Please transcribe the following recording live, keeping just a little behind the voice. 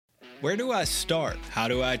Where do I start? How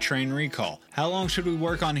do I train recall? How long should we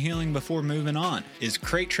work on healing before moving on? Is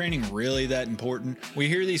crate training really that important? We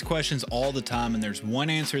hear these questions all the time, and there's one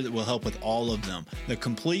answer that will help with all of them. The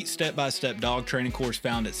complete step-by-step dog training course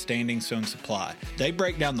found at Standing Stone Supply. They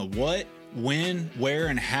break down the what, when, where,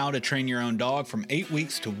 and how to train your own dog from 8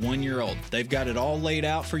 weeks to 1 year old. They've got it all laid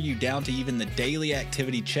out for you down to even the daily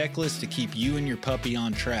activity checklist to keep you and your puppy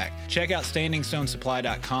on track. Check out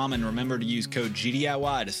standingstonesupply.com and remember to use code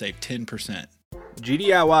GDIY to save 10%.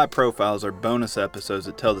 GDIY profiles are bonus episodes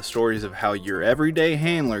that tell the stories of how your everyday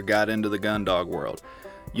handler got into the gun dog world.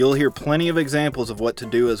 You'll hear plenty of examples of what to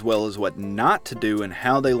do as well as what not to do and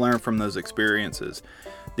how they learn from those experiences.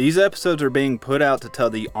 These episodes are being put out to tell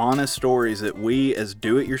the honest stories that we as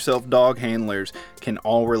do-it-yourself dog handlers can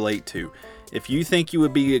all relate to. If you think you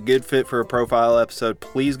would be a good fit for a profile episode,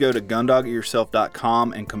 please go to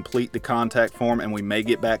gundogityourself.com and complete the contact form, and we may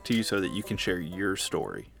get back to you so that you can share your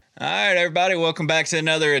story. All right, everybody, welcome back to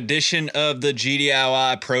another edition of the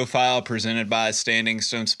GDIY profile presented by Standing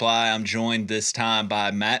Stone Supply. I'm joined this time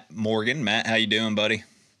by Matt Morgan. Matt, how you doing, buddy?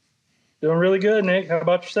 Doing really good, Nick. How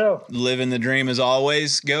about yourself? Living the dream as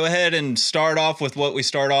always. Go ahead and start off with what we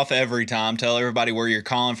start off every time. Tell everybody where you're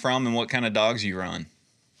calling from and what kind of dogs you run.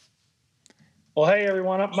 Well, hey,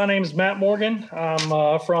 everyone. My name is Matt Morgan.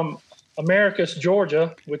 I'm from Americus,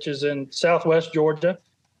 Georgia, which is in southwest Georgia.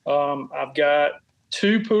 I've got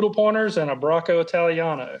 2 poodle pointers and a Bracco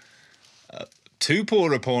Italiano. 2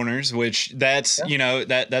 poodle pointers, which that's, you know,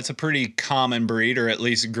 that's a pretty common breed, or at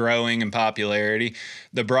least growing in popularity.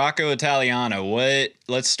 The Bracco Italiano,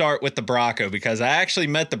 let's start with the Bracco, because I actually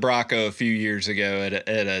met the Bracco a few years ago at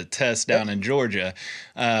a test down in Georgia.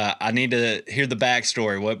 I need to hear the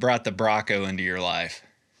backstory. What brought the Bracco into your life?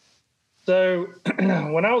 So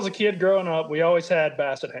when I was a kid growing up, we always had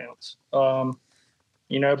Basset Hounds.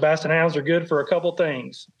 Basset Hounds are good for a couple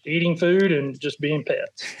things: eating food and just being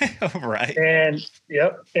pets. Right. And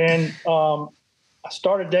I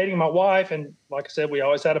started dating my wife, and like I said, we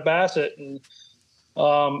always had a Basset. And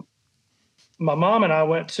my mom and I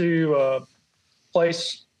went to a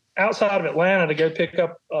place outside of Atlanta to go pick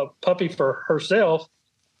up a puppy for herself.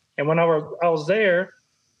 And when I was there,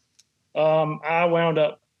 I wound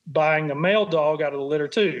up buying a male dog out of the litter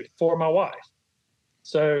too for my wife.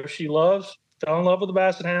 So she fell in love with the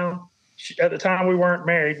Basset Hound. At the time, we weren't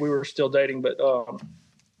married. We were still dating, but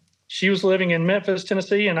she was living in Memphis,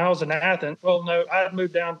 Tennessee, and I was in Athens. Well, no, I had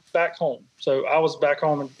moved back home. So I was back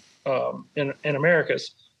home in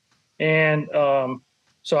Americus. And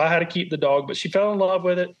so I had to keep the dog, but she fell in love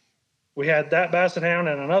with it. We had that Basset Hound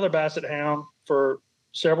and another Basset Hound for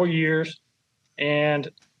several years.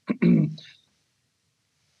 And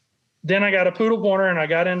then I got a poodle pointer, and I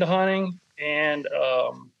got into hunting. And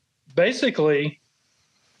basically,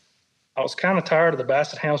 I was kind of tired of the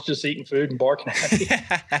Basset Hounds just eating food and barking at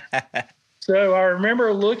me. So I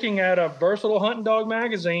remember looking at a Versatile Hunting Dog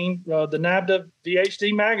magazine, the NABDA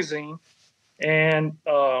VHD magazine, and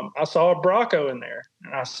I saw a Bracco in there.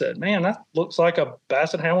 And I said, man, that looks like a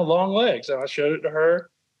Basset Hound with long legs. And I showed it to her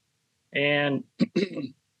and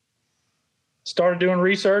started doing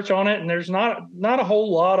research on it. And there's not a whole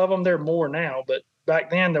lot of them. There are more now, but back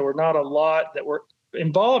then there were not a lot that were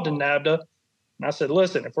involved in NABDA. And I said,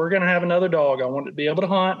 listen, if we're going to have another dog, I want it to be able to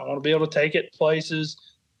hunt. I want to be able to take it places.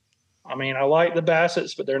 I mean, I like the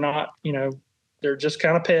Bassets, but they're not, they're just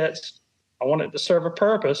kind of pets. I want it to serve a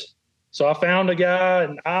purpose. So I found a guy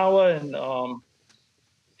in Iowa, and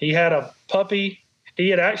he had a puppy. He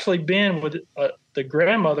had actually been with the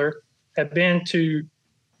grandmother, had been to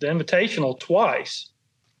the Invitational twice.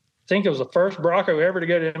 I think it was the first Bracco ever to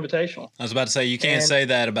go to Invitational. I was about to say, you can't say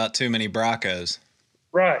that about too many Braccos.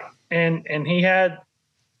 Right. And he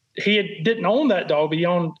didn't own that dog, but he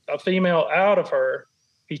owned a female out of her.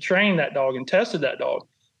 He trained that dog and tested that dog.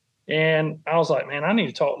 And I was like, man, I need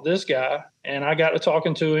to talk to this guy. And I got to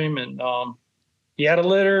talking to him, and he had a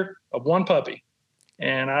litter of 1 puppy.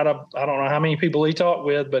 And I don't know how many people he talked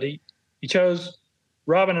with, but he chose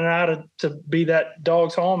Robin and I to be that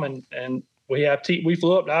dog's home. And we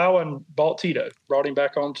flew up to Iowa and bought Tito, brought him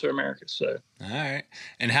back home to America. So, all right.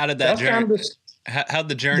 And how did that journey? How'd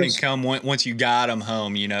the journey come once you got them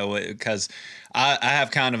home? Because I have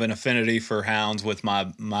kind of an affinity for hounds with my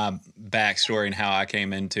backstory and how I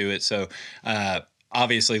came into it. So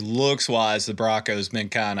obviously, looks wise, the Bracco's been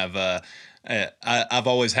kind of I've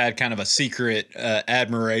always had kind of a secret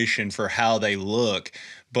admiration for how they look.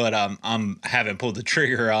 But I'm haven't pulled the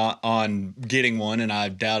trigger on getting one, and I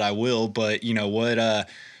doubt I will. But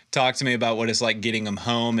talk to me about what it's like getting them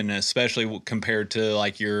home, and especially compared to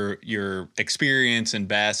like your experience in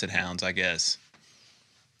Basset Hounds, I guess.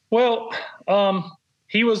 Well,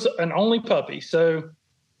 he was an only puppy. So,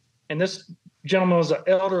 and this gentleman was an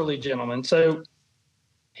elderly gentleman. So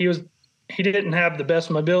he didn't have the best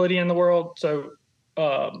mobility in the world. So,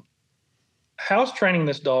 house training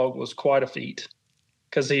this dog was quite a feat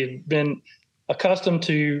because he had been accustomed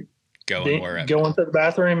to going to the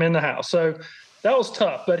bathroom in the house. So that was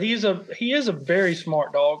tough, but he is a very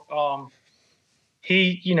smart dog.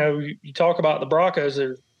 You talk about the Broncos, they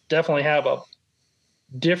definitely have a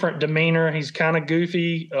different demeanor. He's kind of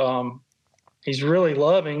goofy. He's really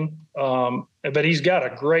loving, but he's got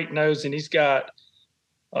a great nose and he's got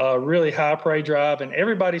a really high prey drive. And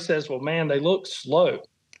everybody says, well, man, they look slow.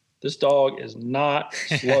 This dog is not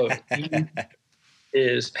slow.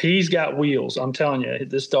 He's got wheels. I'm telling you,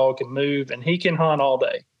 this dog can move and he can hunt all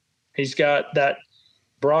day. He's got that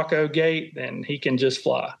Bronco gait and he can just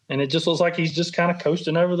fly. And it just looks like he's just kind of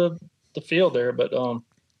coasting over the field there. But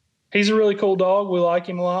he's a really cool dog. We like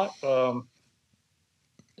him a lot.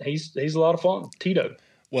 He's a lot of fun. Tito.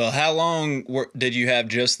 Well, how long did you have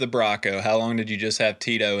just the Bronco? How long did you just have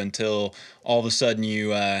Tito until all of a sudden you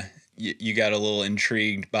got a little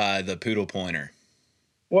intrigued by the poodle pointer?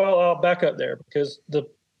 Well, I'll back up there because the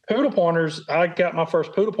poodle pointers, I got my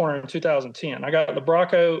first poodle pointer in 2010. I got the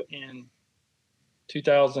Bronco in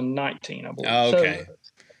 2019, I believe. Oh, okay.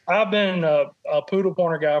 So I've been a poodle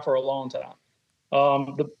pointer guy for a long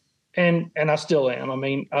time. And I still am. I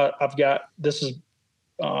mean, I've got, this is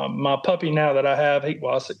my puppy now that I have. I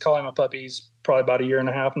call him a puppy. He's probably about a year and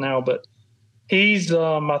a half now, but he's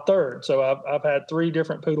my third. So I've had 3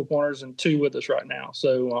 different poodle pointers and 2 with us right now.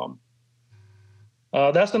 So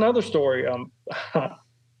that's another story.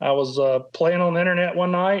 I was playing on the internet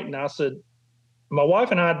one night, and I said, my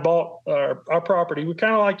wife and I had bought our property. We're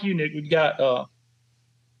kind of like you, Nick. We've got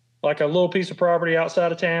like a little piece of property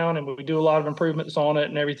outside of town, and we do a lot of improvements on it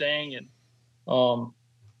and everything. And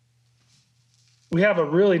we have a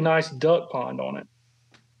really nice duck pond on it.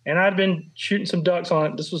 And I'd been shooting some ducks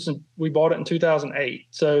on it. We bought it in 2008.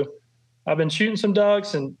 So I've been shooting some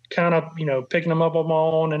ducks and kind of, picking them up on my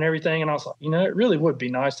own and everything. And I was like, it really would be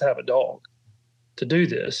nice to have a dog to do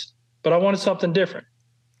this, but I wanted something different.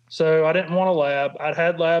 So I didn't want a lab. I'd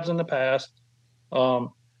had labs in the past.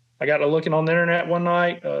 I got to looking on the internet one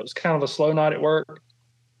night. It was kind of a slow night at work.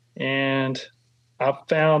 And I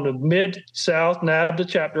found a Mid-South NAVDA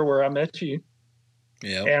chapter where I met you.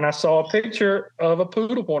 Yeah. And I saw a picture of a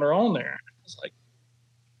poodle pointer on there. I was like,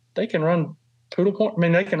 they can run poodle pointer. I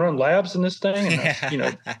mean, they can run labs in this thing.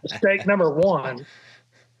 And, mistake number 1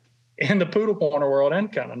 in the poodle pointer world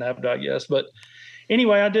and kind of NAVDA, I guess. But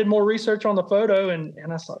anyway, I did more research on the photo and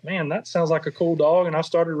I thought, man, that sounds like a cool dog. And I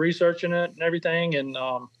started researching it and everything and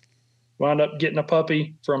wound up getting a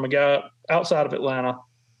puppy from a guy outside of Atlanta.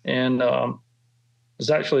 And it was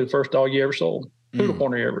actually the first dog he ever sold, poodle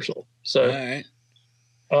pointer he ever sold. So, all right.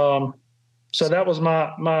 So that was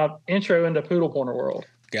my intro into poodle pointer world.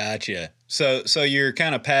 Gotcha. So your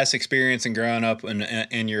kind of past experience and growing up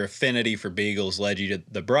and your affinity for beagles led you to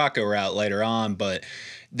the Bronco route later on, but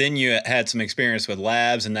then you had some experience with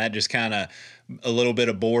labs, and that just kind of a little bit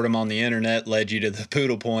of boredom on the internet led you to the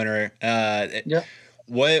poodle pointer. Yeah.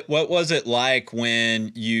 What was it like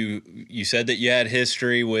when you said that you had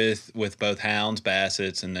history with both hounds,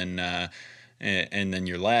 Bassets, and then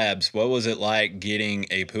your labs? What was it like getting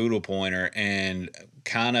a poodle pointer? And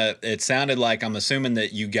kind of, it sounded like, I'm assuming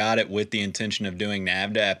that you got it with the intention of doing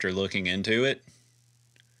NAVDA after looking into it.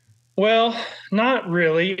 Well, not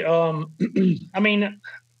really. I mean,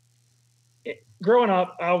 growing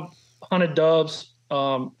up, I hunted doves.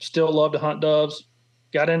 Still love to hunt doves.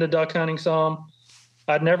 Got into duck hunting some.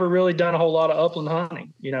 I'd never really done a whole lot of upland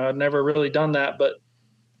hunting. I'd never really done that, but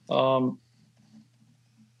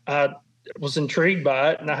I was intrigued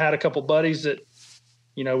by it, and I had a couple buddies that,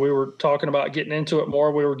 we were talking about getting into it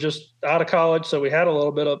more. We were just out of college, so we had a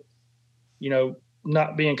little bit of,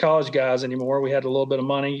 not being college guys anymore. We had a little bit of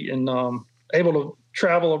money and able to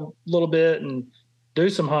travel a little bit and do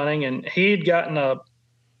some hunting. And he'd gotten a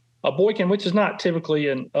Boykin, which is not typically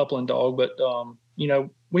an upland dog, but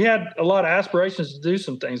we had a lot of aspirations to do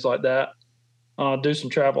some things like that, do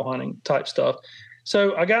some travel hunting type stuff.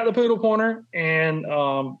 So I got the poodle pointer, and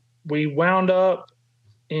we wound up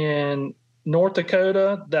in North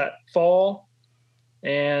Dakota that fall.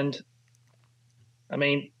 And I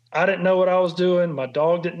mean, I didn't know what I was doing. My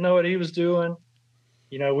dog didn't know what he was doing.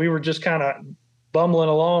 We were just kind of bumbling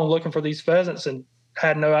along looking for these pheasants and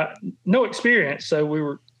had no experience. So we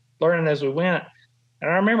were learning as we went. And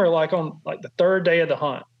I remember on the 3rd day of the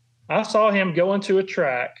hunt, I saw him go into a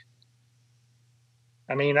track.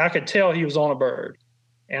 I mean, I could tell he was on a bird,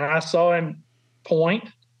 and I saw him point.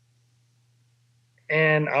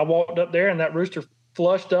 And I walked up there, and that rooster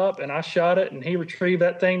flushed up and I shot it and he retrieved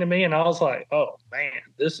that thing to me. And I was like, oh man,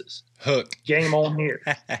 this is hook game on here.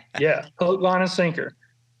 Yeah. Hook, line, and sinker.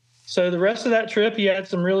 So the rest of that trip, he had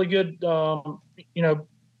some really good, young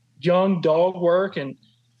dog work. And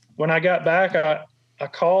when I got back, I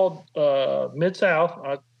called Mid-South.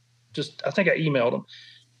 I think I emailed them.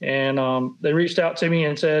 And they reached out to me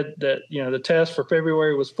and said that, the test for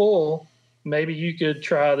February was full. Maybe you could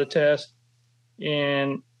try the test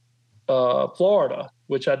in Florida,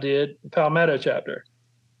 which I did, Palmetto chapter.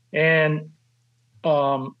 And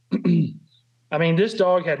this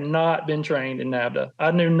dog had not been trained in NAVHDA.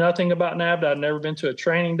 I knew nothing about NAVHDA. I'd never been to a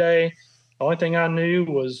training day. The only thing I knew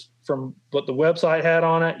was from what the website had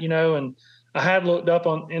on it, and I had looked up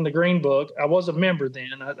in the Green Book. I was a member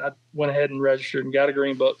then. I went ahead and registered and got a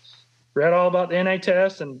Green Book, read all about the NA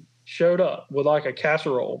test, and showed up with like a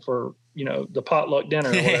casserole for, the potluck dinner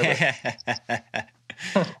or whatever.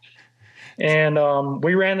 And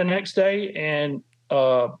we ran the next day, and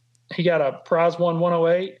he got a prize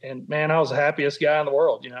 108, and man, I was the happiest guy in the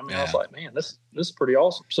world. I was like, man, this is pretty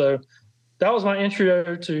awesome. So that was my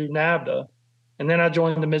intro to NAVHDA. And then I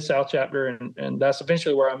joined the Mid-South chapter, and that's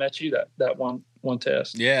eventually where I met you, that one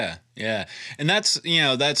test. Yeah. Yeah. And that's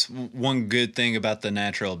one good thing about the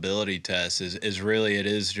natural ability test is really, it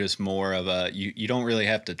is just more of you don't really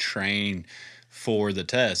have to train for the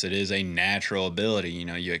test. It is a natural ability.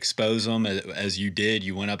 You expose them as you did.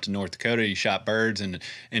 You went up to North Dakota, you shot birds, and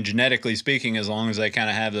genetically speaking, as long as they kind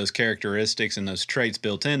of have those characteristics and those traits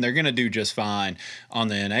built in, they're going to do just fine on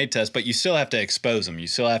the NA test. But you still have to expose them. You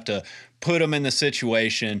still have to put them in the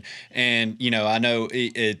situation. And I know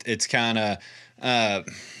it's kind of I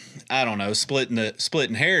don't know,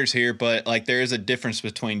 splitting hairs here, but like there is a difference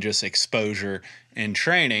between just exposure and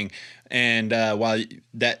training. And while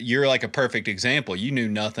that you're like a perfect example, you knew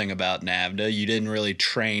nothing about NAVHDA. You didn't really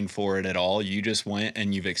train for it at all. You just went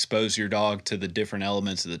and you've exposed your dog to the different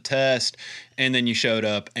elements of the test. And then you showed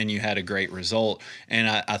up and you had a great result. And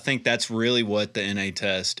I think that's really what the NA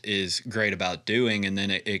test is great about doing. And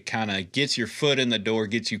then it kind of gets your foot in the door,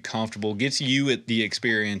 gets you comfortable, gets you at the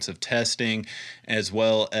experience of testing, as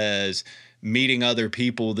well as meeting other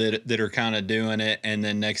people that are kind of doing it. And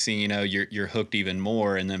then next thing you know, you're hooked even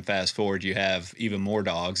more. And then fast forward, you have even more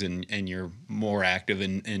dogs and you're more active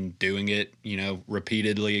in doing it,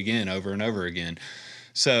 repeatedly again, over and over again.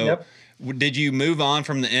 So yep. Did you move on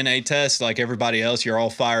from the NA test like everybody else? You're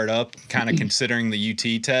all fired up, kind of considering the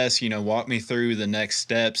UT test. Walk me through the next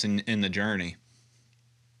steps in the journey.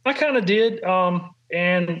 I kind of did.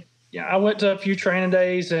 And I went to a few training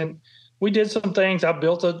days and we did some things. I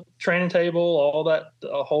built a training table, all that,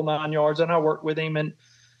 a whole 9 yards, and I worked with him. And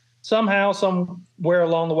somehow, somewhere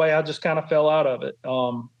along the way, I just kind of fell out of it.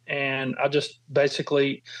 And I just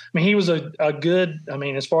basically, he was a good,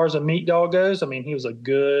 as far as a meat dog goes, he was a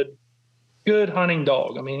good hunting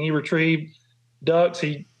dog. He retrieved ducks.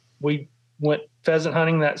 We went pheasant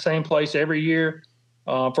hunting that same place every year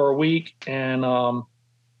for a week. And,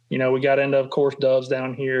 we got into, of course, doves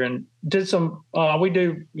down here and did some,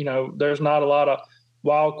 there's not a lot of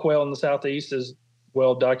wild quail in the Southeast, as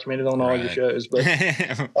well documented on all your shows. But,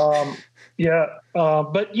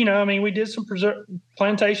 but, we did some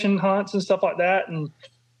plantation hunts and stuff like that. And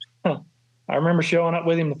I remember showing up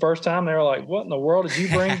with him the first time. They were like, what in the world did you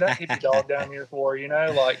bring that hippie dog down here for?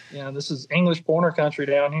 This is English pointer country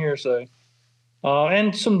down here. So,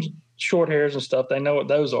 and some short hairs and stuff, they know what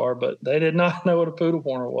those are, but they did not know what a poodle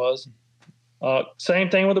pointer was. Same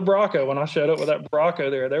thing with the Bronco. When I showed up with that Bronco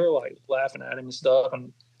there, they were like laughing at him and stuff.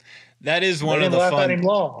 And that is one of the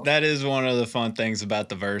fun things about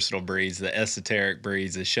the versatile breeds, the esoteric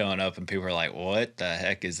breeds, is showing up and people are like, what the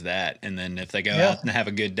heck is that? And then if they go out and have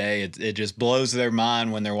a good day, it just blows their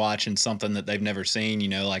mind when they're watching something that they've never seen,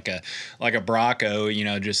 like a Bronco,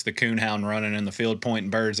 just the coonhound running in the field pointing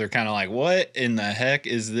birds. They're kind of like, what in the heck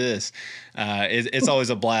is this? It's always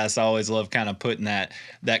a blast. I always love kind of putting that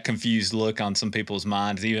confused look on some people's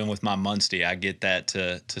minds. Even with my Muncie, I get that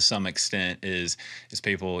to some extent is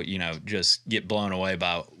people, just get blown away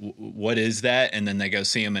by what is that? And then they go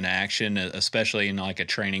see them in action, especially in like a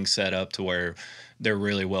training setup to where they're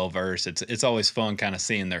really well versed. It's always fun kind of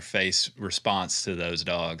seeing their face response to those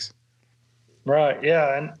dogs. Right.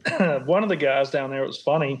 Yeah. And one of the guys down there, it was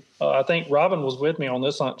funny. I think Robin was with me on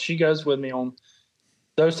this hunt. She goes with me on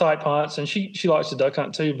those type hunts, and she likes to duck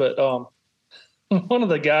hunt too. But one of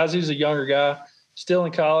the guys, he's a younger guy, still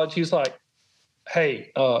in college. He's like,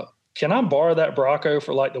 hey, can I borrow that Bronco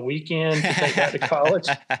for like the weekend to take back to college?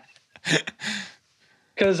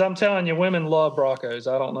 Because I'm telling you, women love Broncos.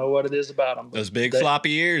 I don't know what it is about them. Those big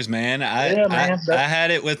floppy ears, man. I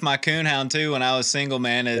had it with my coonhound too when I was single,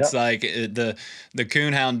 man. It's like the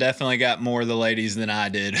coonhound definitely got more of the ladies than I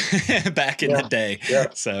did back in the day. Yeah.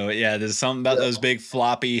 So yeah, there's something about those big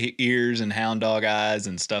floppy ears and hound dog eyes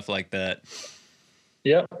and stuff like that.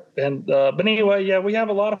 Yep. And but anyway, yeah, we have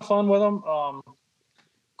a lot of fun with them. Of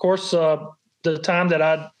course, the time that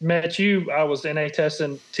I met you, I was NA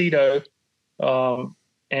testing Tito.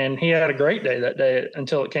 And he had a great day that day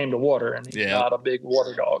until it came to water, and he's not a big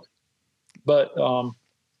water dog. But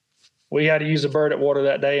we had to use a bird at water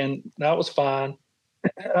that day, and that was fine.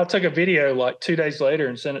 I took a video like 2 days later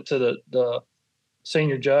and sent it to the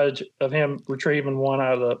senior judge of him retrieving one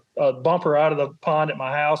out of the bumper out of the pond at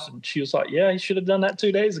my house, and she was like, "Yeah, he should have done that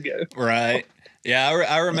 2 days ago." Right. Yeah,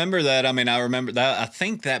 I remember that. I mean, I remember that. I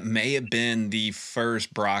think that may have been the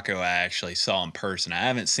first Bronco I actually saw in person. I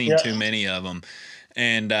haven't seen too many of them.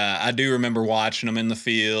 And I do remember watching him in the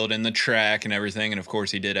field and the track and everything. And, of course,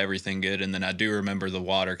 he did everything good. And then I do remember the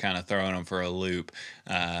water kind of throwing him for a loop.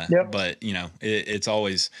 But, you know, it's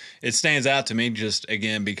always – it stands out to me just,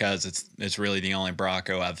 again, because it's really the only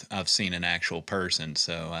Bronco I've seen in actual person.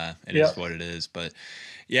 So it is what it is. But,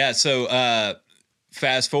 yeah, so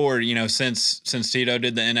fast forward, you know, since Tito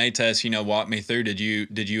did the NA test, you know, walk me through. Did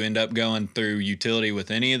you end up going through utility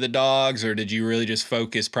with any of the dogs, or did you really just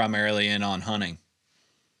focus primarily in on hunting?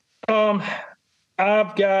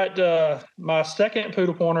 I've got my second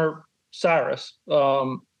poodle pointer, Cyrus.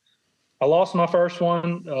 I lost my first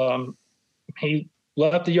one. He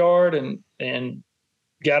left the yard and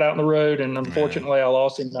got out in the road, and unfortunately I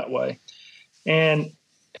lost him that way. And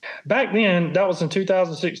back then, that was in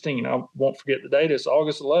 2016. I won't forget the date. It's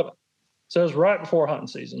August 11th. So it was right before hunting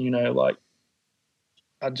season, you know, like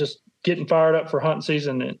I just getting fired up for hunting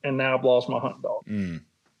season, and now I've lost my hunting dog.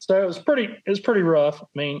 So it was pretty rough. I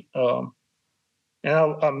mean, and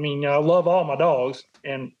I love all my dogs,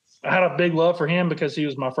 and I had a big love for him because he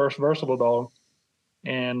was my first versatile dog,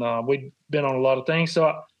 and we'd been on a lot of things.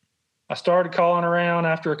 So I started calling around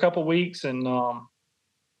after a couple weeks, and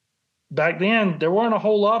back then there weren't a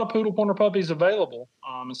whole lot of poodle pointer puppies available.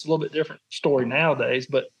 It's a little bit different story nowadays,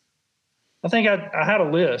 but I think I had a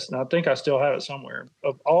list, and I think I still have it somewhere,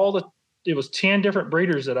 of it was 10 different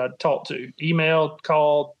breeders that I'd talked to, emailed,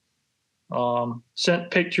 called,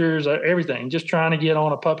 sent pictures, everything, just trying to get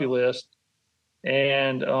on a puppy list.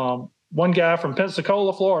 And one guy from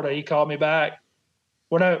Pensacola, Florida, he called me back.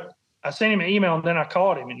 Well, no, I sent him an email, and then I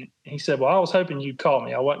called him, and he said, "Well, I was hoping you'd call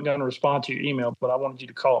me. I wasn't going to respond to your email, but I wanted you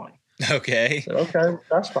to call me." Okay. I said, "Okay,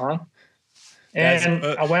 that's fine." And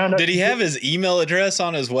I wound up. Did he have his email address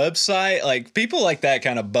on his website? Like, people like that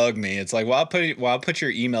kind of bug me. It's like, why put your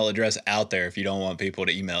email address out there if you don't want people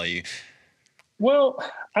to email you? Well,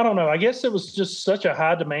 I don't know. I guess it was just such a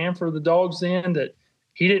high demand for the dogs then that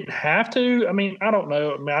he didn't have to. I mean, I don't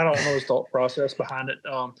know. I mean, I don't know his thought process behind it.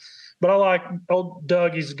 But I like old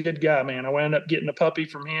Doug. He's a good guy, man. I wound up getting a puppy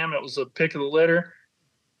from him. It was a pick of the litter,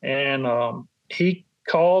 and he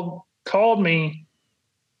called me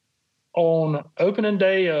on opening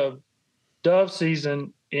day of dove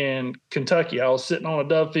season in Kentucky. I was sitting on a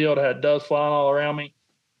dove field. I had doves flying all around me.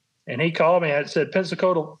 And he called me. It said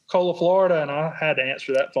Pensacola, Florida, and I had to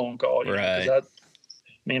answer that phone call. Right.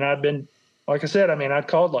 I'd been, like I said, I'd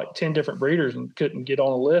called like 10 different breeders and couldn't get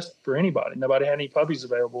on a list for anybody. Nobody had any puppies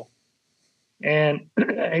available. And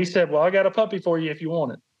he said, "Well, I got a puppy for you if you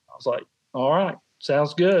want it." I was like, "All right,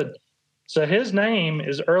 sounds good." So his name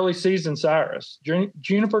is Early Season Cyrus,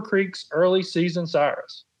 Juniper Creek's Early Season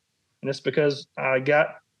Cyrus. And it's because I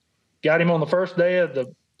got him on the first day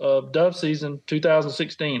of dove season,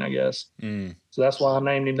 2016, I guess. So that's why I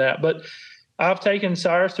named him that. But I've taken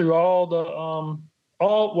Cyrus through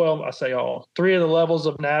three of the levels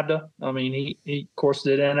of NAVDA. I mean, he of course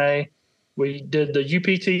did NA. We did the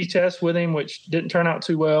UPT test with him, which didn't turn out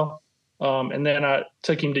too well. And then I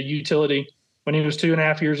took him to utility when he was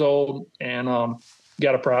 2.5 years old, and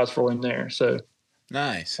got a prize for him there. So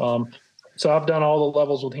nice. So I've done all the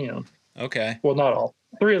levels with him. Okay. Well, not all.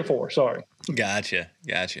 3 of the 4. Sorry. Gotcha.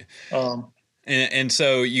 And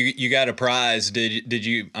so you got a prize. Did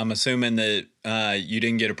you? I'm assuming that you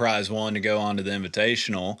didn't get a prize one to go on to the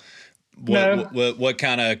Invitational. What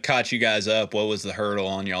kind of caught you guys up? What was the hurdle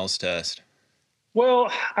on y'all's test?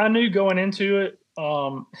 Well, I knew going into it,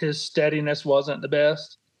 his steadiness wasn't the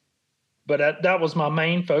best. But that was my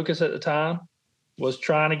main focus at the time, was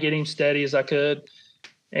trying to get him steady as I could.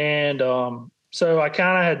 And so I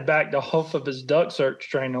kind of had backed off of his duck search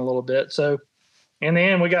training a little bit. So in the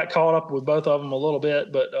end, we got caught up with both of them a little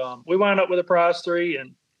bit. But we wound up with a prize 3.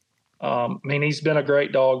 And, he's been a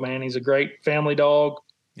great dog, man. He's a great family dog.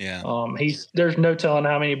 Yeah. There's no telling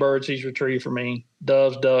how many birds he's retrieved for me.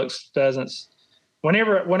 Doves, ducks, pheasants.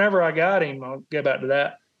 Whenever I got him, I'll go back to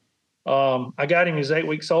that. I got him, he was 8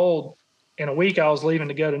 weeks old. In a week, I was leaving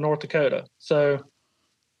to go to North Dakota. So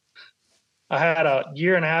I had a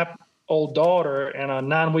 1.5-year-old daughter and a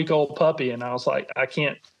 9-week-old puppy. And I was like, I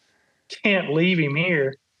can't leave him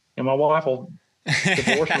here. And my wife will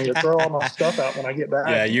divorce me or throw all my stuff out when I get back.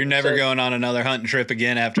 Yeah, you're never going on another hunting trip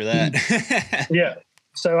again after that. Yeah.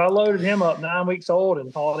 So I loaded him up 9 weeks old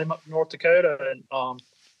and hauled him up to North Dakota. And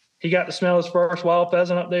he got to smell his first wild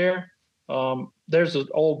pheasant up there. There's an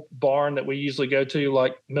old barn that we usually go to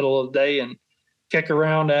like middle of the day and kick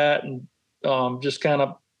around at and just kind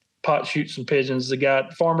of pot shoot some pigeons. The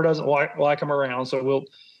farmer doesn't like them around, so we'll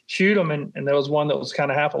shoot them. And there was one that was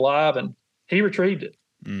kind of half alive, and he retrieved it.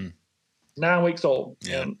 9 weeks old.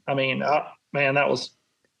 Yeah. And I mean, that was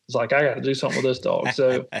like, I got to do something with this dog.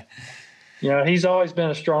 So, he's always been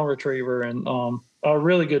a strong retriever and a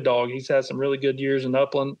really good dog. He's had some really good years in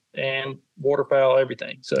upland and waterfowl,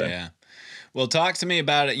 everything. So, yeah. Well, talk to me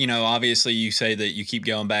about it. Obviously you say that you keep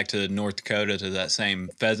going back to North Dakota to that same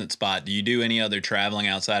pheasant spot. Do you do any other traveling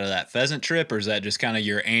outside of that pheasant trip, or is that just kind of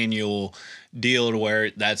your annual deal to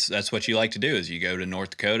where that's what you like to do is you go to North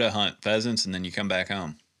Dakota, hunt pheasants, and then you come back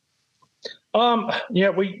home? Yeah,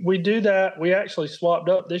 we do that. We actually swapped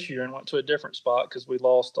up this year and went to a different spot because we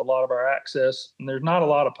lost a lot of our access, and there's not a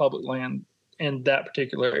lot of public land in that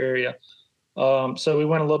particular area. So we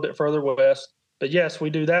went a little bit further west. But yes, we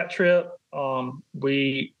do that trip.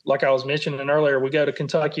 We, like I was mentioning earlier, we go to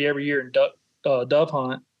Kentucky every year and dove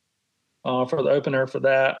hunt for the opener for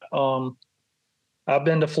that. I've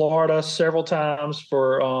been to Florida several times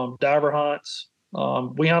for diver hunts.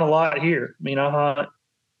 We hunt a lot here. I mean, I hunt,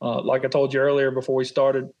 like I told you earlier before we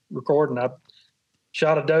started recording, I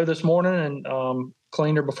shot a doe this morning and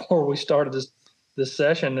cleaned her before we started this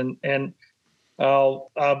session. And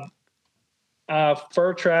I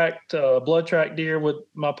fur tracked, blood tracked deer with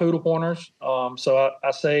my poodle pointers. So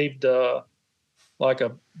I saved like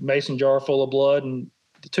a mason jar full of blood and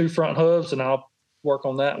the 2 front hooves, and I'll work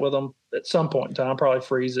on that with them at some point in time. Probably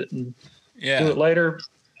freeze it and do it later.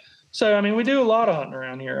 So I mean, we do a lot of hunting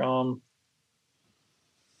around here.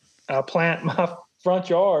 I plant my front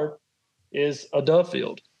yard is a dove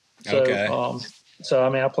field. So, okay. So I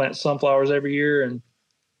mean, I plant sunflowers every year and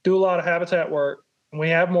do a lot of habitat work. We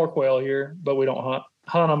have more quail here, but we don't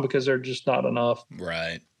hunt them because they're just not enough.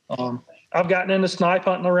 Right. I've gotten into snipe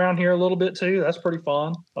hunting around here a little bit too. That's pretty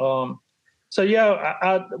fun. So yeah,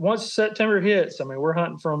 I once September hits, I mean, we're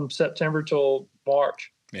hunting from September till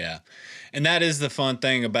March. Yeah. And that is the fun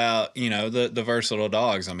thing about, the versatile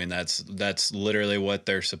dogs. I mean, that's literally what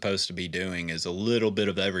they're supposed to be doing is a little bit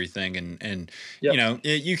of everything. And Yep.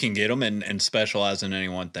 You can get them and specialize in any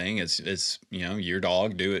one thing. It's your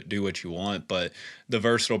dog, do what you want. But the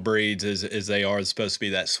versatile breeds is they are supposed to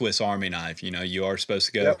be that Swiss Army knife. You are supposed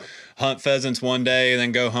to go hunt pheasants one day and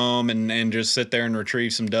then go home and just sit there and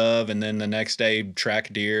retrieve some dove. And then the next day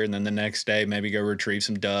track deer. And then the next day maybe go retrieve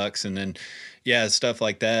some ducks. And then, yeah, stuff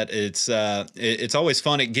like that. It's always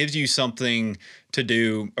fun. It gives you something to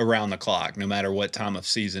do around the clock, no matter what time of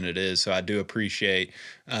season it is. So I do appreciate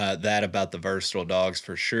that about the versatile dogs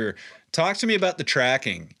for sure. Talk to me about the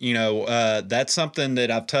tracking. That's something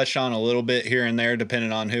that I've touched on a little bit here and there,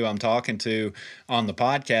 depending on who I'm talking to on the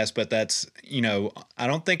podcast. But that's, I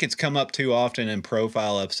don't think it's come up too often in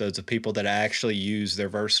profile episodes of people that actually use their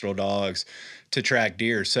versatile dogs to track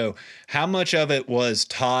deer. So how much of it was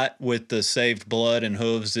taught with the saved blood and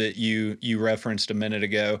hooves that you referenced a minute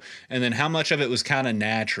ago? And then how much of it was kind of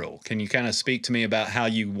natural? Can you kind of speak to me about how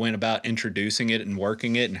you went about introducing it and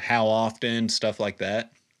working it and how often, stuff like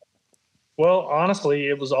that? Well, honestly,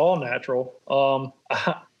 it was all natural.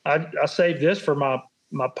 I saved this for my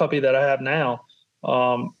puppy that I have now.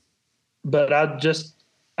 But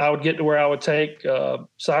I would get to where I would take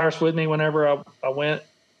Cyrus with me whenever I went.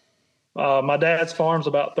 My dad's farm's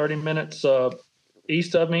about 30 minutes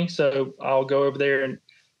east of me, so I'll go over there, and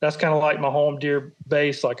that's kind of like my home deer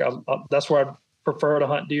base. Like that's where I prefer to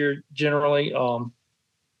hunt deer generally.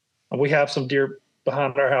 We have some deer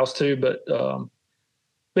behind our house too, but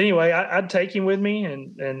anyway, I'd take him with me,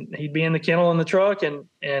 and he'd be in the kennel in the truck, and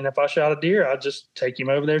if I shot a deer, I'd just take him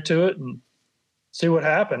over there to it and see what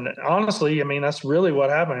happened. And honestly, I mean, that's really what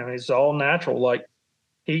happened. I mean, it's all natural. Like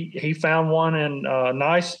he found one in a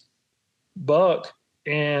nice buck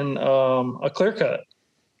in a clear cut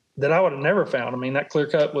that I would have never found. I mean, that clear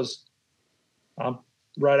cut was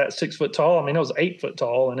right at 6 foot tall. I mean, it was 8 foot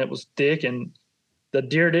tall and it was thick, and the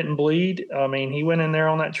deer didn't bleed. I mean, he went in there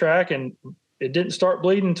on that track and it didn't start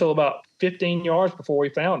bleeding until about 15 yards before we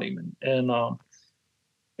found him. And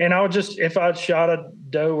And I would just, if I'd shot a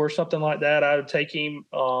doe or something like that, I would take him.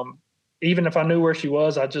 Even if I knew where she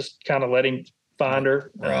was, I just kind of let him find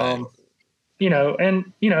her. Right.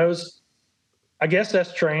 I guess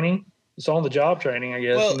that's training. It's on the job training, I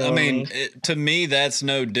guess. Well, I mean, to me, that's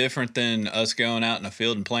no different than us going out in the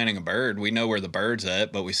field and planting a bird. We know where the bird's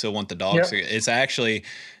at, but we still want the dogs. Yep. It's actually,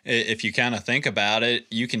 if you kind of think about it,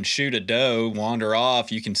 you can shoot a doe, wander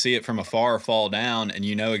off, you can see it from afar, fall down, and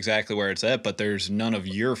you know exactly where it's at, but there's none of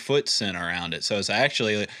your foot scent around it. So it's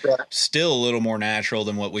actually still a little more natural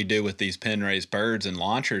than what we do with these pen-raised birds and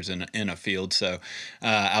launchers in a field. So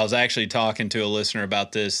I was actually talking to a listener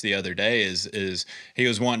about this the other day, is he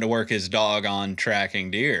was wanting to work his dog on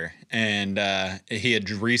tracking deer, and he had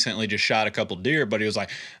recently just shot a couple deer, but he was like,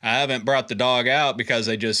 I haven't brought the dog out because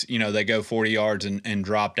they just, they go 40 yards and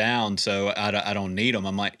drop down, so I don't need them.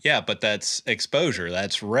 I'm like, yeah, but that's exposure,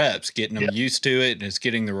 that's reps, getting them used to it, and it's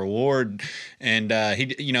getting the reward. And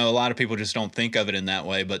a lot of people just don't think of it in that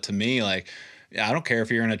way, but to me, like, I don't care if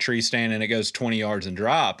you're in a tree stand and it goes 20 yards and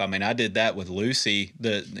drop. I mean, I did that with Lucy.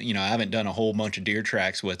 I haven't done a whole bunch of deer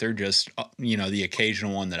tracks with her, just, the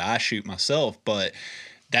occasional one that I shoot myself. But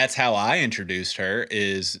that's how I introduced her.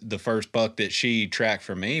 Is the first buck that she tracked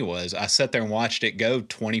for me was I sat there and watched it go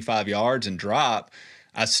 25 yards and drop.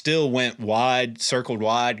 I still went wide, circled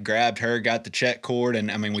wide, grabbed her, got the check cord. And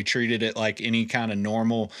I mean, we treated it like any kind of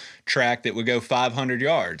normal track that would go 500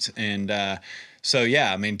 yards. And, so,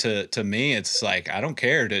 yeah, I mean, to me, it's like, I don't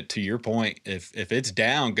care. To your point, if it's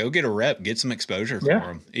down, go get a rep, get some exposure for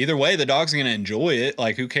them. Either way, the dog's going to enjoy it.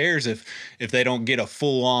 Like, who cares if they don't get a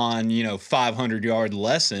full-on, 500-yard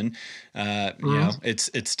lesson?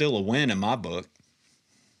 It's still a win in my book.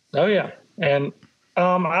 Oh, yeah. And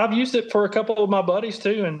I've used it for a couple of my buddies,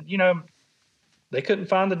 too. And, they couldn't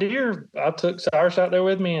find the deer. I took Cyrus out there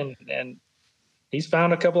with me, and he's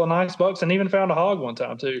found a couple of nice bucks and even found a hog one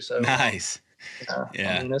time, too. So nice.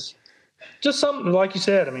 Yeah. I mean, it's just something, like you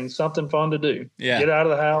said, something fun to do. Yeah. Get out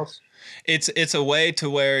of the house. It's a way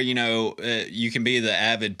to where, you can be the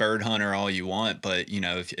avid bird hunter all you want, but,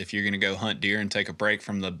 if you're going to go hunt deer and take a break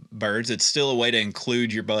from the birds, it's still a way to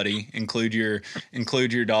include your buddy, include your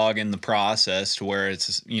dog in the process, to where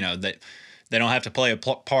it's, that they don't have to play a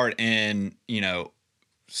part in,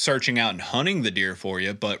 searching out and hunting the deer for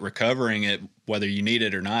you, but recovering it, whether you need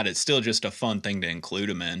it or not. It's still just a fun thing to include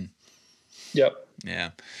them in. Yep. Yeah.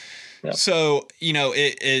 Yep. So,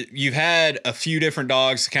 you've had a few different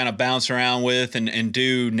dogs to kind of bounce around with and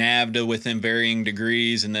do NAVDA within varying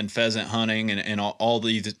degrees, and then pheasant hunting and all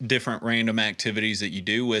these different random activities that you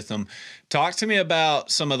do with them. Talk to me about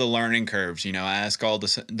some of the learning curves. I ask all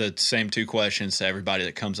the same two questions to everybody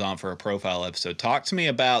that comes on for a profile episode. Talk to me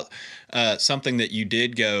about something that you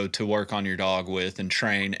did go to work on your dog with and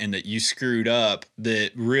train, and that you screwed up,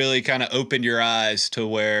 that really kind of opened your eyes to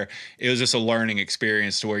where it was just a learning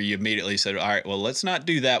experience, to where you immediately said, all right, well, let's not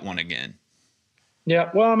do that one again. Yeah.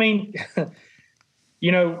 Well,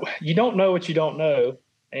 you don't know what you don't know.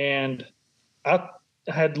 And I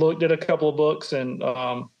had looked at a couple of books and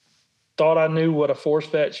thought I knew what a force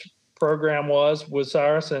fetch program was with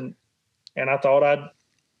Cyrus, and I thought I'd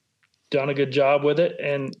done a good job with it.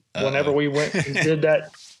 And whenever we went and did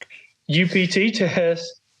that UPT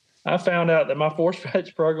test, I found out that my force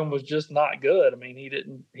fetch program was just not good. He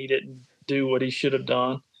didn't do what he should have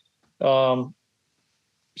done.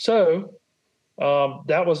 So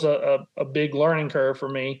that was a big learning curve for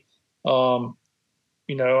me. I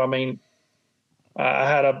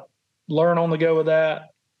had to learn on the go with that.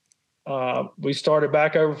 We started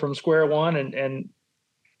back over from square one, and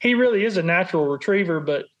he really is a natural retriever,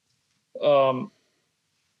 but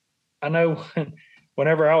I know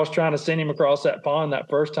whenever I was trying to send him across that pond that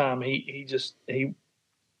first time, he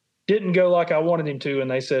didn't go like I wanted him to. And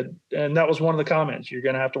they said, and that was one of the comments, you're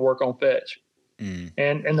going to have to work on fetch. Mm.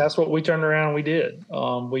 And that's what we turned around and we did.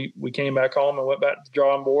 We came back home and went back to the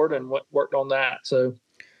drawing board and worked on that. So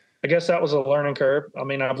I guess that was a learning curve.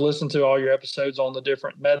 I've listened to all your episodes on the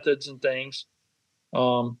different methods and things.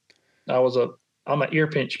 I'm an ear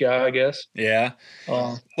pinch guy, I guess. Yeah.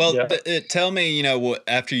 Tell me,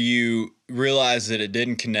 after you realized that it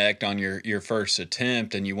didn't connect on your first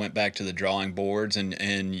attempt, and you went back to the drawing boards,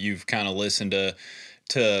 and you've kind of listened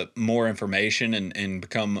to more information and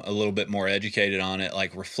become a little bit more educated on it,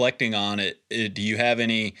 like reflecting on it, do you have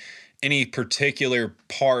any particular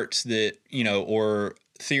parts that, or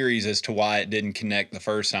theories as to why it didn't connect the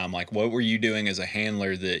first time? Like, what were you doing as a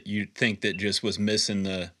handler that you think that just was missing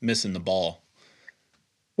the ball?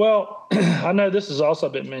 Well, I know this has also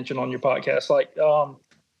been mentioned on your podcast. Like,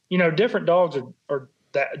 different dogs are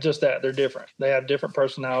that they're different. They have different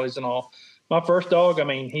personalities and all. My first dog,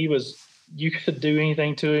 he was you could do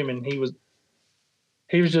anything to him, and he was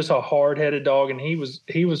just a hard-headed dog, and he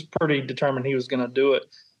was pretty determined he was going to do it.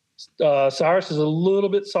 Cyrus is a little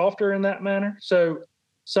bit softer in that manner, so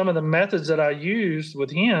some of the methods that I used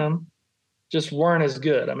with him just weren't as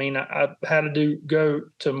good. I mean, I had to go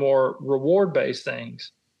to more reward-based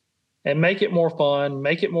things and make it more fun,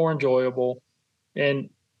 make it more enjoyable, and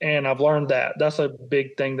I've learned that. That's a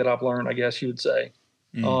big thing that I've learned, I guess you would say.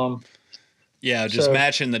 Yeah, just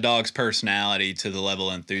matching the dog's personality to the level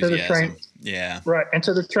of enthusiasm. Yeah. Right. And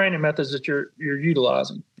to the training methods that you're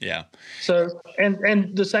utilizing. Yeah. So,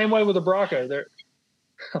 and the same way with the Bronco.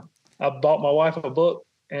 I bought my wife a book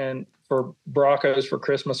and for Broncos for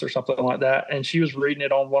Christmas or something like that. And she was reading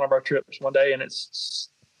it on one of our trips one day. And I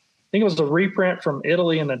think it was a reprint from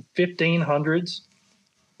Italy in the 1500s.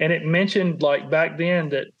 And it mentioned, like, back then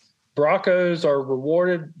that Broncos are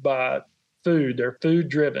rewarded by food. They're food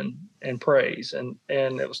driven and praise. And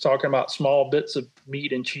it was talking about small bits of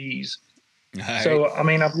meat and cheese. Right. So, I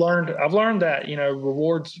mean, I've learned that,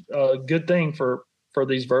 rewards a good thing for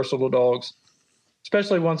these versatile dogs,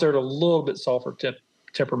 especially ones that are a little bit softer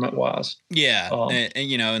temperament wise. Yeah.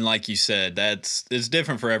 And like you said, it's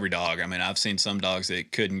different for every dog. I mean, I've seen some dogs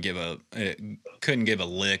that couldn't give a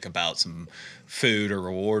lick about some food or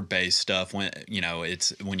reward based stuff when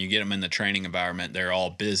you get them in the training environment, they're all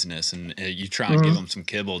business, and you try and give them some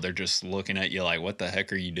kibble, they're just looking at you like, what the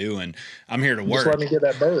heck are you doing? I'm here to work. Just let me get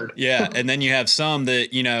that bird. Yeah. And then you have some that,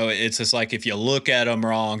 it's just like, if you look at them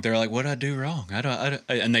wrong, they're like, what did I do wrong? I don't,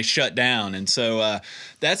 and they shut down. And so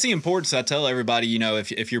that's the importance. I tell everybody,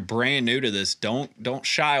 if you're brand new to this, don't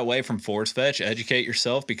shy away from force fetch, educate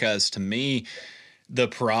yourself, because to me, the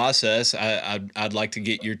process, I'd like to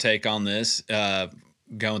get your take on this,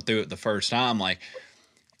 going through it the first time. Like,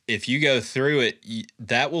 if you go through it,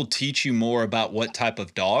 that will teach you more about what type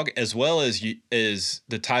of dog, as well as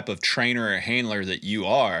the type of trainer or handler that you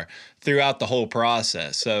are throughout the whole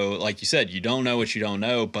process. So like you said, you don't know what you don't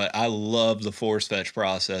know, but I love the force fetch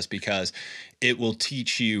process because it will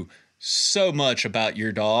teach you so much about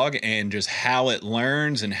your dog and just how it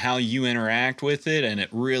learns and how you interact with it. And it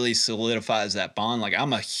really solidifies that bond. Like,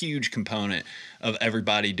 I'm a huge component of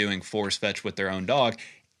everybody doing force fetch with their own dog,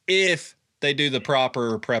 if they do the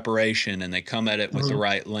proper preparation and they come at it with the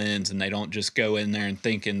right lens, and they don't just go in there and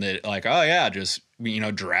thinking that, like, oh yeah, just,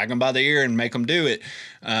 drag them by the ear and make them do it.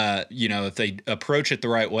 If they approach it the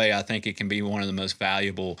right way, I think it can be one of the most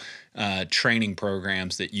valuable training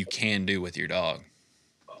programs that you can do with your dog.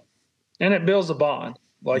 And it builds a bond.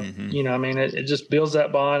 Like, it just builds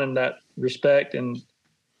that bond and that respect and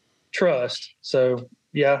trust. So,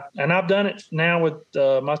 yeah. And I've done it now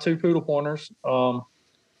with my two poodle pointers.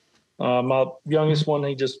 My youngest one,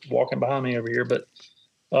 he just walking behind me over here. But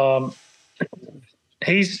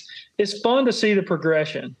it's fun to see the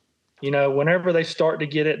progression. Whenever they start to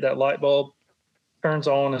get it, that light bulb turns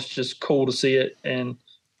on. It's just cool to see it. And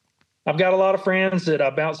I've got a lot of friends that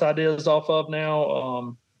I bounce ideas off of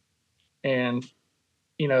now. And,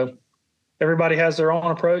 everybody has their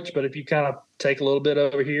own approach, but if you kind of take a little bit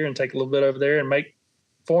over here and take a little bit over there and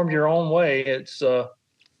form your own way, it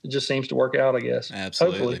just seems to work out, I guess.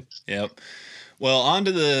 Absolutely. Hopefully. Yep. Well, on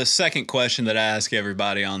to the second question that I ask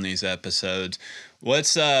everybody on these episodes.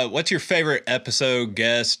 What's your favorite episode,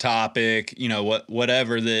 guest, topic,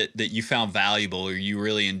 whatever that you found valuable or you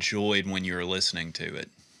really enjoyed when you were listening to it?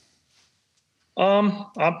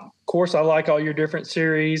 Of course, I like all your different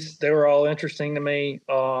series. They were all interesting to me.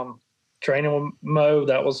 Training with Mo,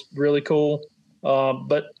 that was really cool.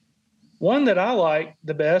 But one that I like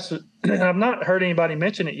the best, I've not heard anybody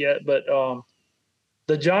mention it yet, but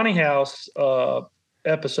the Johnny House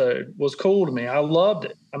episode was cool to me. I loved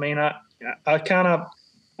it. I mean, I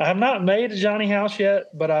have not made a Johnny House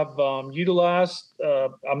yet, but I've utilized.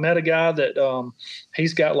 I met a guy that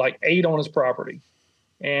he's got like 8 on his property.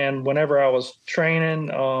 And whenever I was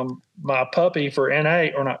training my puppy for NA,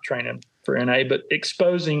 or not training for NA, but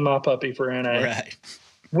exposing my puppy for NA, right,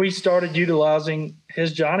 we started utilizing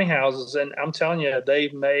his Johnny Houses, and I'm telling you,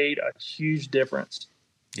 they've made a huge difference.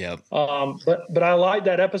 Yep. But I like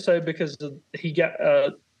that episode because he got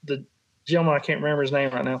the gentleman, I can't remember his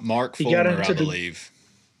name right now. Mark Fulmer, I believe.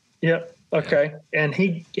 Yep. Okay. Yeah. And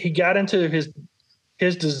he got into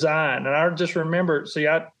his design, and I just remember. See,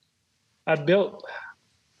 I built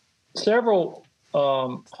several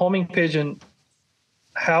homing pigeon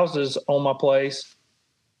houses on my place,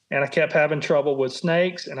 and I kept having trouble with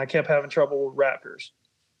snakes, and I kept having trouble with raptors.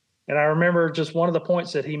 And I remember just one of the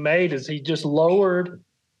points that he made is he just lowered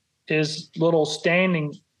his little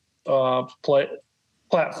standing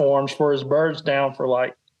platforms for his birds down for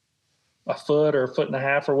like a foot or a foot and a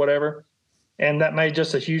half or whatever. And that made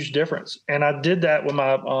just a huge difference. And I did that with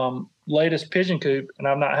my latest pigeon coop, and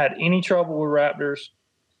I've not had any trouble with raptors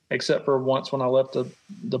except for once when I left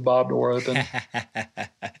the bob door open.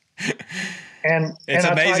 And it's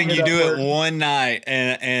amazing you do it one night,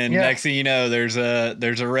 and yeah. next thing you know, there's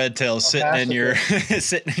a red tail sitting in your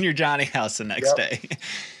sitting in your Johnny house the next day.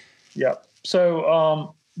 Yep.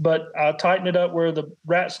 So, but I tightened it up where the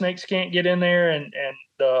rat snakes can't get in there, and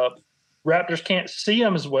the raptors can't see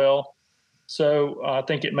them as well. So I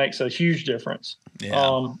think it makes a huge difference.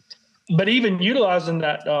 Yeah. But even utilizing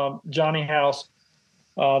that Johnny house,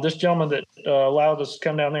 this gentleman that allowed us to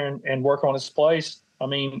come down there and work on his place, I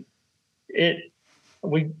mean, I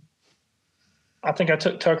think I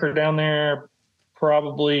took Tucker down there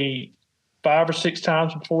probably 5 or 6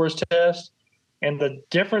 times before his test. And the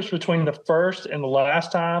difference between the first and the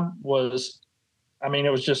last time was, I mean, it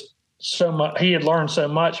was just so much. He had learned so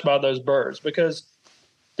much by those birds, because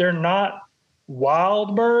they're not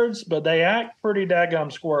wild birds, but they act pretty daggum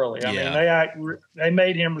squirrely. I mean, they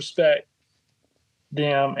made him respect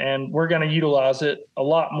them, and we're going to utilize it a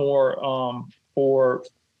lot more for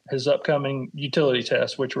his upcoming utility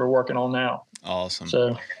test, which we're working on now. Awesome.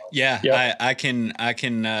 So, I can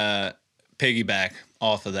piggyback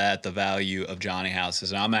off of that, the value of Johnny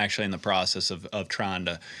houses. And I'm actually in the process of trying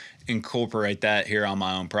to incorporate that here on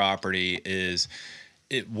my own property.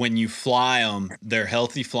 When you fly them, they're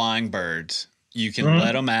healthy flying birds. You can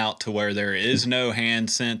let them out to where there is no hand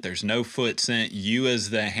scent. There's no foot scent. You as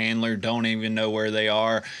the handler don't even know where they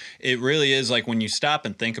are. It really is, like, when you stop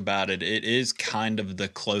and think about it, it is kind of the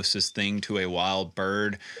closest thing to a wild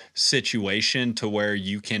bird situation, to where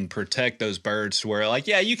you can protect those birds, to where, like,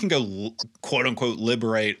 yeah, you can go quote unquote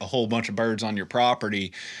liberate a whole bunch of birds on your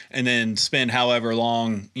property and then spend however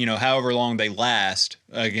long they last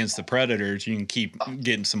against the predators. You can keep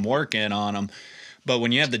getting some work in on them. But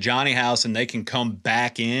when you have the Johnny house and they can come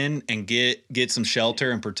back in and get some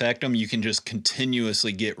shelter and protect them, you can just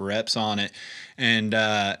continuously get reps on it. And,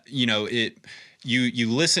 you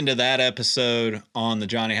listen to that episode on the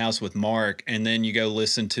Johnny house with Mark, and then you go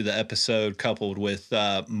listen to the episode coupled with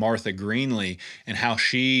Martha Greenlee and how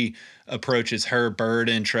she approaches her bird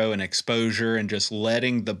intro and exposure and just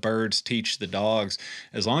letting the birds teach the dogs.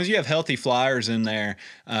 As long as you have healthy flyers in there,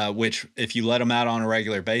 which if you let them out on a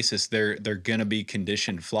regular basis, they're going to be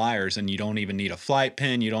conditioned flyers, and you don't even need a flight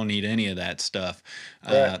pen. You don't need any of that stuff.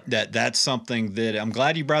 Right. That's something that I'm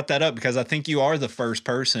glad you brought that up, because I think you are the first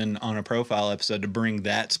person on a profile episode to bring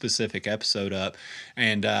that specific episode up.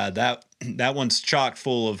 And that one's chock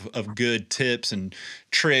full of good tips and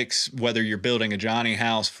tricks, whether you're building a Johnny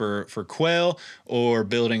house for quail or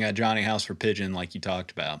building a Johnny house for pigeon, like you talked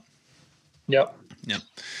about. Yep.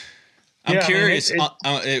 I'm curious,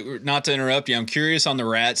 not to interrupt you, I'm curious on the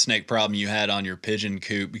rat snake problem you had on your pigeon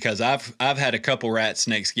coop, because I've had a couple rat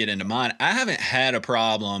snakes get into mine. I haven't had a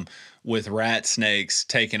problem with rat snakes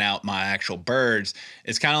taking out my actual birds.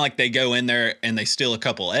 It's kind of like they go in there and they steal a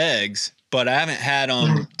couple eggs, but I haven't had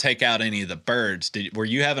them take out any of the birds. Were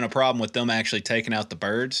you having a problem with them actually taking out the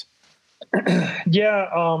birds?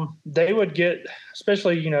 Yeah, they would get,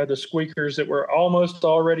 especially, the squeakers that were almost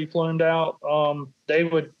already plumed out. They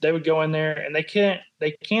would go in there, and they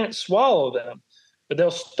can't swallow them, but they'll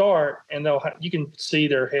start, and you can see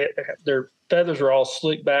their feathers are all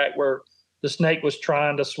slicked back, where the snake was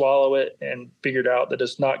trying to swallow it and figured out that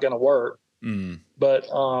it's not going to work. But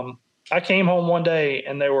I came home one day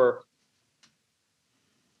and there were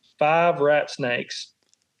 5 rat snakes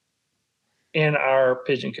in our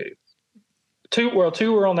pigeon coop. 2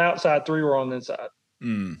 were on the outside, 3 were on the inside.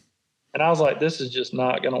 And I was like, this is just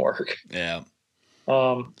not going to work. Yeah.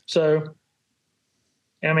 So,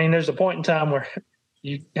 I mean, there's a point in time where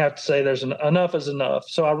you have to say enough is enough.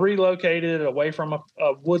 So I relocated it away from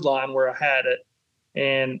a wood line where I had it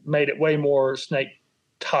and made it way more snake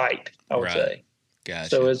tight, I would say. Gotcha.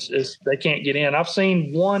 So it's they can't get in. I've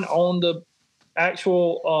seen one on the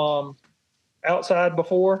actual outside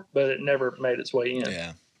before, but it never made its way in.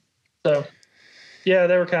 Yeah. So, yeah,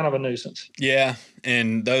 they were kind of a nuisance. Yeah,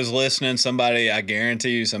 and those listening, I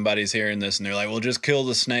guarantee you, somebody's hearing this and they're like, "Well, just kill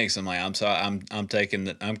the snakes." I'm like, "I'm sorry, I'm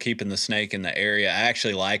keeping the snake in the area. I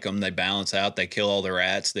actually like them. They balance out. They kill all the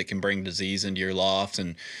rats that can bring disease into your loft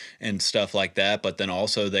and stuff like that. But then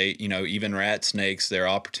also they, even rat snakes, they're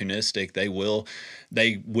opportunistic. They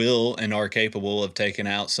will and are capable of taking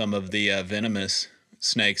out some of the venomous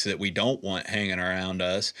snakes that we don't want hanging around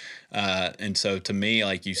us. And so to me,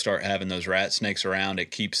 like, you start having those rat snakes around, it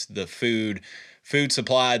keeps the food food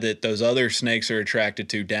supply that those other snakes are attracted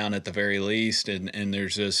to down at the very least. And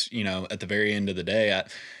there's just, at the very end of the day,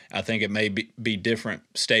 I think it may be different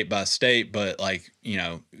state by state, but like,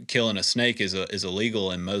 killing a snake is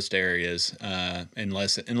illegal in most areas,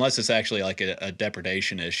 unless it's actually like a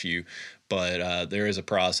depredation issue. But there is a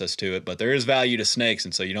process to it, but there is value to snakes.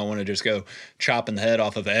 And so you don't want to just go chopping the head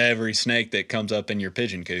off of every snake that comes up in your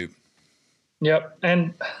pigeon coop. Yep.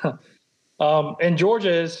 And in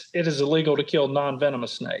Georgia, it is illegal to kill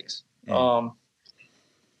non-venomous snakes.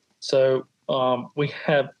 So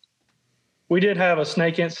we did have a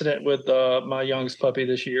snake incident with my youngest puppy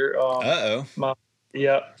this year.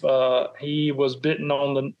 He was bitten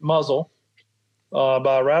on the muzzle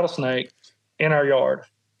by a rattlesnake in our yard.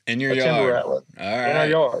 In your yard? Timber rattler. All right. In our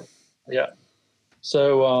yard. Yeah.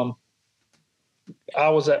 So I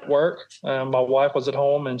was at work. My wife was at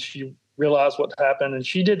home, and she realized what happened, and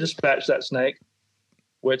she did dispatch that snake,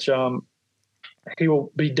 which he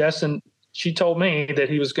will be destined. She told me that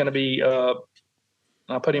he was going to be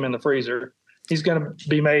I put him in the freezer. He's going to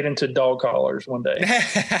be made into dog collars one day.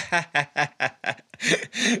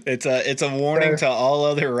 It's a warning to all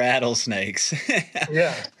other rattlesnakes.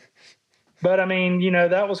 Yeah. But I mean,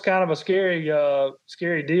 that was kind of a scary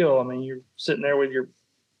deal. I mean, you're sitting there with your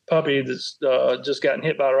puppy that's just gotten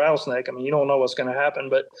hit by a rattlesnake. I mean, you don't know what's going to happen,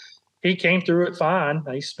 but he came through it fine.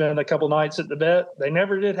 He spent a couple nights at the vet. They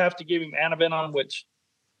never did have to give him antivenom, which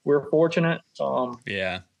we're fortunate.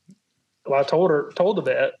 Yeah. Well, I told the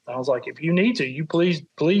vet, I was like, if you need to, you please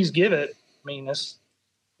give it. I mean,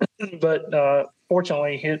 but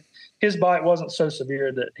fortunately his bite wasn't so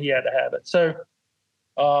severe that he had to have it. So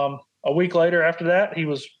a week later after that, he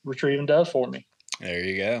was retrieving doves for me. There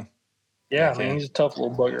you go. Yeah. Okay. I mean, he's a tough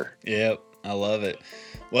little bugger. Yep. I love it.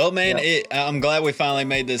 Well, man, I'm glad we finally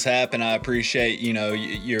made this happen. I appreciate,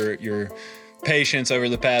 your patience over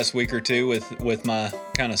the past week or two with my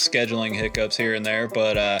kind of scheduling hiccups here and there.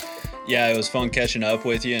 But it was fun catching up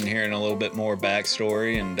with you and hearing a little bit more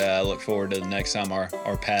backstory. And I look forward to the next time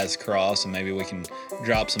our paths cross, and maybe we can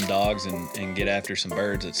drop some dogs and get after some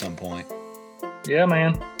birds at some point. Yeah,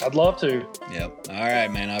 man. I'd love to. Yep. All right,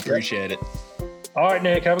 man. I appreciate it. All right,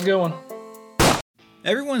 Nick. Have a good one.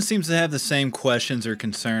 Everyone seems to have the same questions or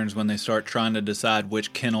concerns when they start trying to decide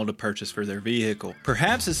which kennel to purchase for their vehicle.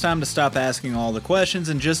 Perhaps it's time to stop asking all the questions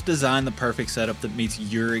and just design the perfect setup that meets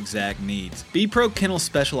your exact needs. B-Pro Kennel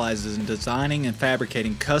specializes in designing and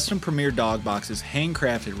fabricating custom premier dog boxes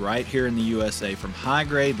handcrafted right here in the USA from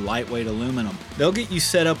high-grade, lightweight aluminum. They'll get you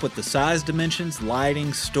set up with the size dimensions,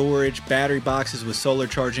 lighting, storage, battery boxes with solar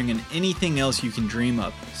charging, and anything else you can dream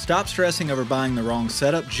of. Stop stressing over buying the wrong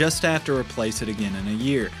setup, just have to replace it again in a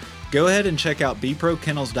year. Go ahead and check out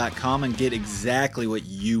bprokennels.com and get exactly what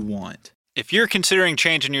you want. If you're considering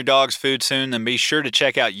changing your dog's food soon, then be sure to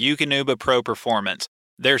check out Eukanuba Pro Performance.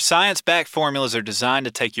 Their science-backed formulas are designed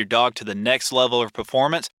to take your dog to the next level of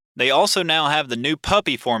performance. They also now have the new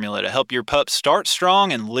puppy formula to help your pup start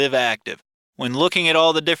strong and live active. When looking at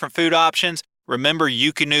all the different food options, remember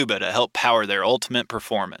Eukanuba to help power their ultimate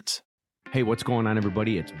performance. Hey, what's going on,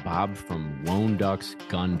 everybody? It's Bob from Lone Duck's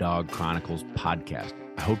Gun Dog Chronicles podcast.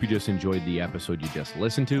 I hope you just enjoyed the episode you just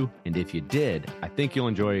listened to, and if you did, I think you'll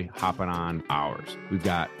enjoy hopping on ours. We've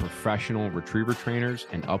got professional retriever trainers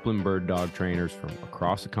and upland bird dog trainers from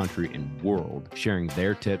across the country and world sharing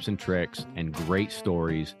their tips and tricks and great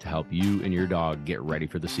stories to help you and your dog get ready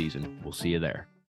for the season. We'll see you there.